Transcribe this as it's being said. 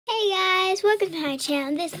guys, welcome to my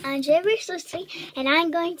channel. This is Andre Lucy, and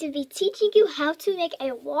I'm going to be teaching you how to make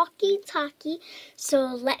a walkie-talkie. So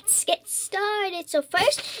let's get started. So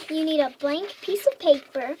first, you need a blank piece of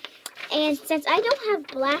paper, and since I don't have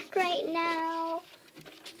black right now,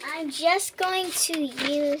 I'm just going to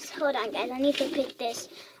use, hold on guys, I need to put this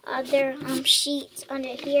other sheet under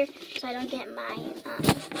here so I don't get my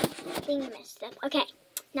thing messed up. Okay.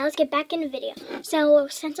 Now let's get back in the video. So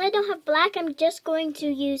since I don't have black, I'm just going to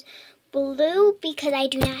use blue because I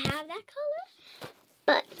do not have that color.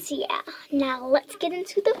 But yeah, now let's get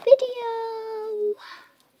into the video.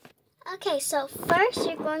 Okay, so first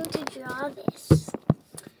you're going to draw this.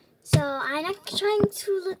 So I'm not trying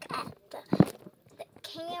to look at the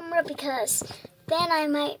camera because then I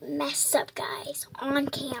might mess up, guys. On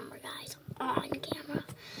camera, guys. On camera.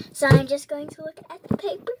 So I'm just going to look at the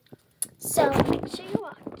paper. So make sure you're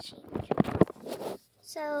watching.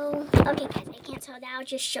 So, okay guys, I can't tell that. I'll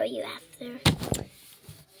just show you after.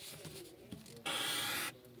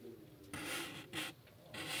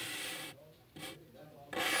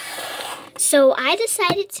 So I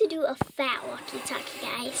decided to do a fat walkie-talkie,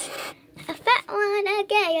 guys. A fat one,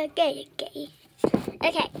 okay.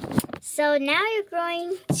 Okay, so now you're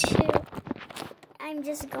going to, I'm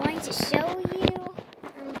just going to show you.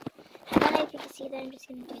 I don't know if you can see that. I'm just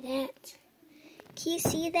going to do that. Can you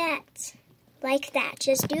see that? Like that.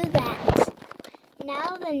 Just do that.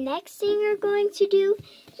 Now the next thing you're going to do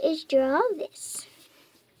is draw this.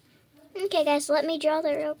 Okay guys, let me draw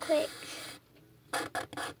that real quick.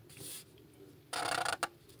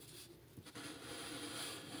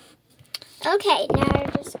 Okay, now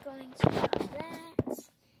we're just going to draw that.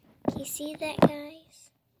 Can you see that,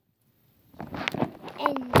 guys?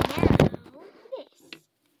 And now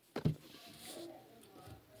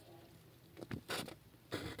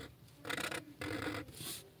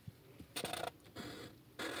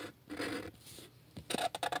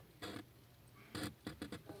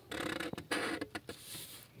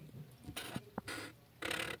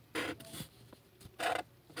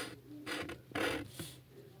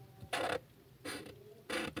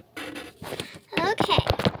okay,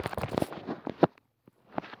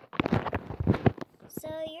 so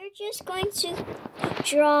you're just going to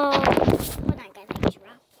draw, hold on guys, I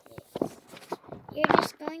dropped this. You're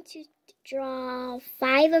just going to draw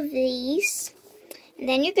 5 of these, and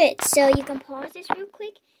then you're good. So you can pause this real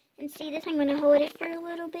quick and see this. I'm going to hold it for a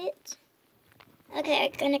little bit. Okay,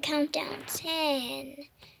 I'm going to count down. 10,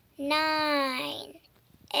 9,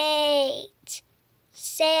 8,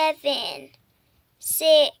 7,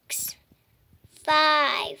 6,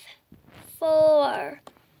 5, 4,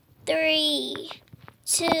 3,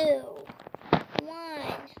 2, 1.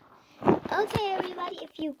 Okay, everybody,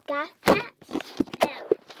 if you got that. Oh,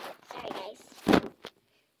 sorry, guys.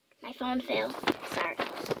 My phone fell. Sorry.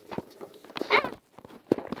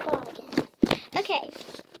 Call again. Okay.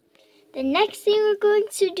 The next thing we're going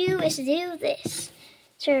to do is do this.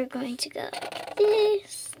 So we're going to go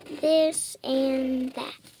this, this, and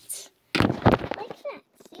that.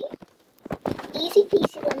 Easy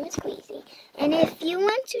peasy, lemon squeezy. And if you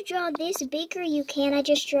want to draw this bigger, you can. I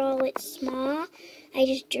just draw it small. I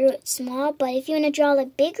just drew it small. But if you want to draw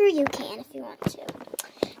it bigger, you can if you want to.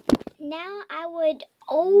 Now I would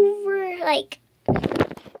like,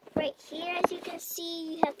 right here, as you can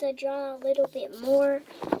see, you have to draw a little bit more.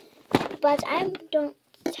 But I don't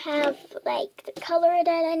have, like, the color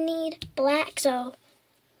that I need, black, so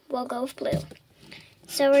we'll go with blue.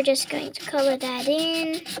 So we're just going to color that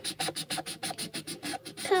in.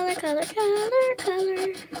 Color, color, color,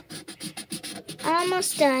 color.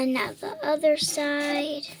 Almost done. Now the other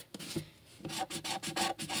side.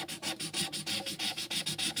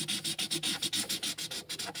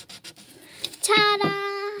 Ta-da!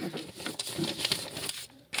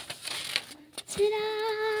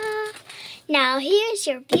 Ta-da! Now here's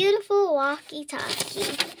your beautiful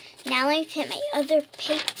walkie-talkie. Now let me put my other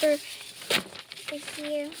paper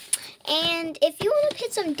here. And if you want to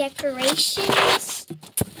put some decorations,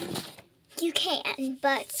 you can,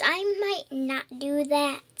 but I might not do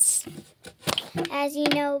that, as you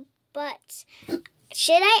know. But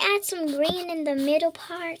should I add some green in the middle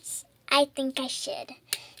parts? I think I should.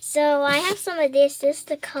 So I have some of this. This is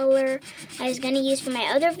the color I was going to use for my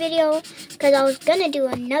other video, because I was going to do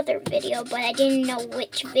another video, but I didn't know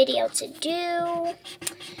which video to do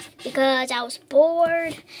because I was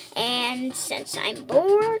bored. And since I'm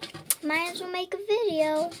bored, might as well make a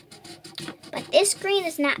video. But this green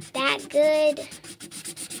is not that good.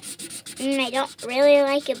 I don't really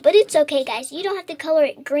like it, but it's okay, guys. You don't have to color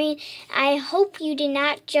it green. I hope you did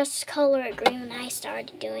not just color it green when I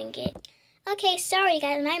started doing it. Okay, sorry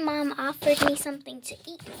guys, my mom offered me something to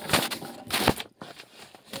eat.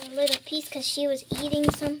 A little piece because she was eating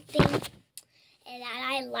something that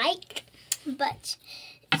I like. But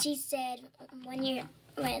she said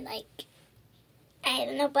I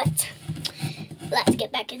don't know, but let's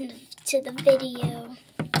get back into the video.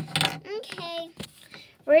 Okay,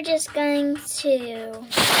 we're just going to...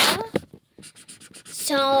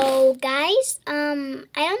 So, guys, I don't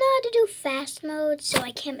know how to do fast mode, so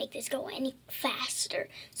I can't make this go any faster.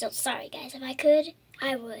 So, sorry, guys. If I could,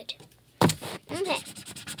 I would. Okay.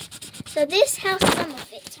 So, this is how some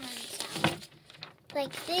of it turns out.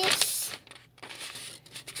 Like this.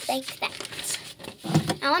 Like that.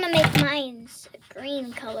 I want to make mine a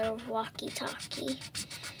green color walkie-talkie.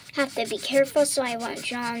 Have to be careful so I won't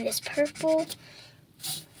draw on this purple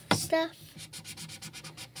stuff.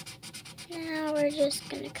 Now we're just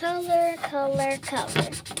going to color.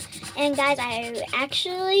 And guys, I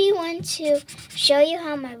actually want to show you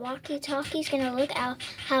how my walkie-talkie is going to look out,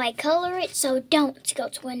 how I color it, so don't go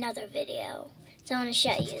to another video. So I want to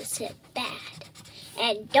show you it's bad.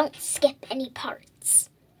 And don't skip any parts,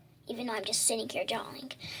 even though I'm just sitting here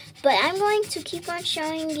drawing. But I'm going to keep on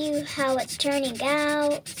showing you how it's turning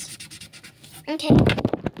out. Okay.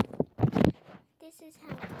 This is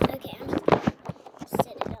how, okay, I'm just going to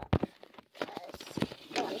set it up.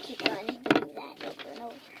 Keep on doing that over and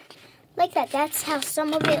over. Like that. That's how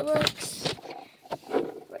some of it looks.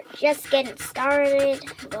 We're just getting started.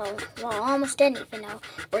 Well, almost didn't even know.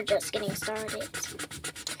 We're just getting started.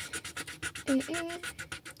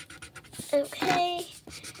 Okay.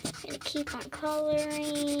 Gonna keep on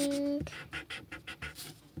coloring.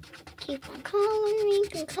 Keep on coloring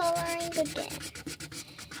and coloring again.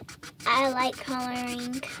 I like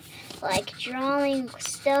coloring. Like drawing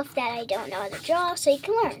stuff that I don't know how to draw so you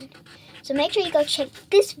can learn. So make sure you go check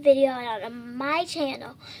this video out on my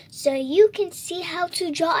channel so you can see how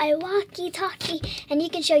to draw a walkie-talkie and you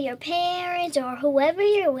can show your parents or whoever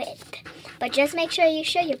you're with. But just make sure you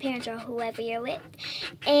show your parents or whoever you're with.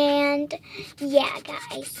 And yeah,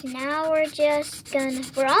 guys, now we're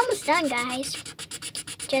almost done, guys.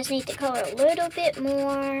 Just need to color a little bit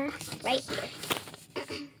more right here.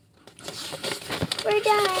 We're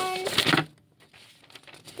done.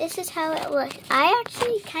 This is how it looks. I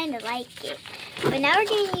actually kind of like it. But now we're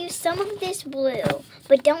going to use some of this blue.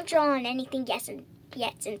 But don't draw on anything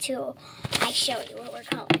yet until I show you what we're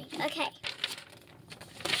coloring. Okay.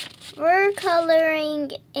 We're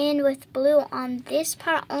coloring in with blue on this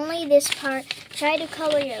part, only this part. Try to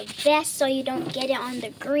color your best so you don't get it on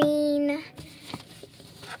the green.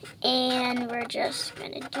 And we're just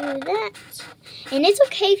going to do that. And it's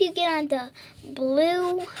okay if you get on the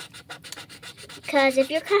blue, because if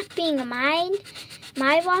you're copying my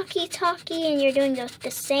walkie-talkie and you're doing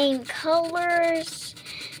the same colors,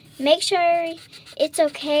 make sure it's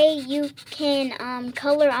okay you can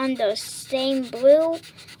color on the same blue,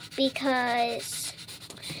 because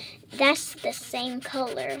that's the same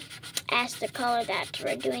color as the color that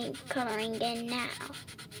we're coloring in now.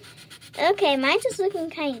 Okay, mine's just looking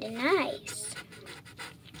kind of nice.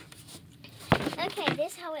 Okay,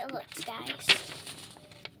 this is how it looks, guys.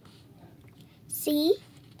 See?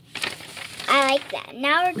 I like that.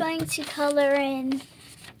 Now we're going to color in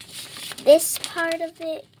this part of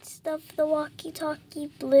it, stuff the walkie-talkie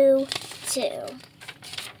blue too.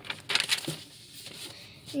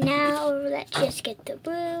 Now let's just get the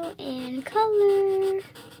blue and color.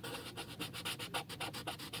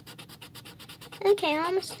 Okay,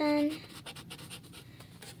 almost done.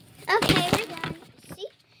 Okay, we're done. See?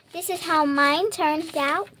 This is how mine turned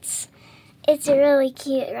out. It's really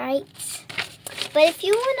cute, right? But if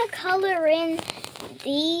you want to color in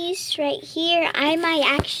these right here, I might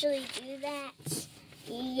actually do that.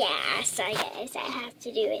 Yeah, sorry guys, I have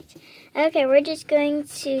to do it. Okay, we're just going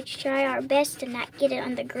to try our best to not get it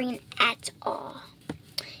on the green at all.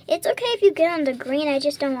 It's okay if you get on the green, I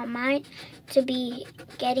just don't want mine to be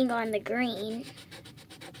getting on the green.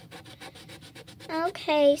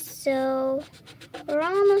 Okay, so we're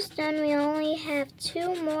almost done. We only have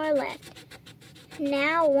 2 more left.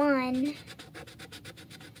 Now 1.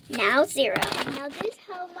 Now 0. Now this is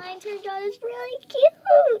how mine turned out. It's really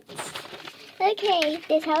cute. Okay,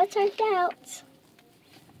 this is how it turned out.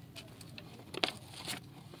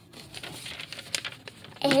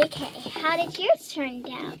 Okay, how did yours turn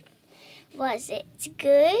out? Was it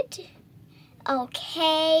good,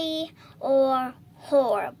 okay, or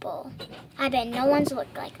horrible? I bet no one's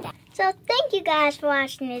looked like that. So thank you guys for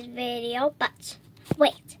watching this video, but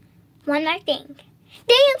wait, one more thing.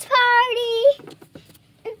 Dance party!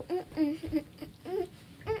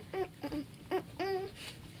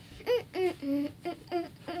 Okay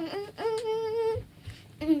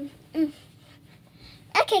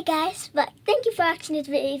guys, but thank you for watching this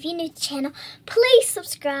video. If you're new to the channel, please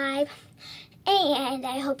subscribe. And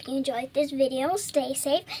I hope you enjoyed this video. Stay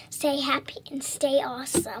safe, stay happy, and stay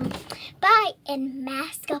awesome. Bye, and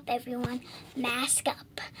mask up everyone. Mask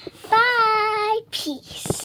up. Bye. Peace.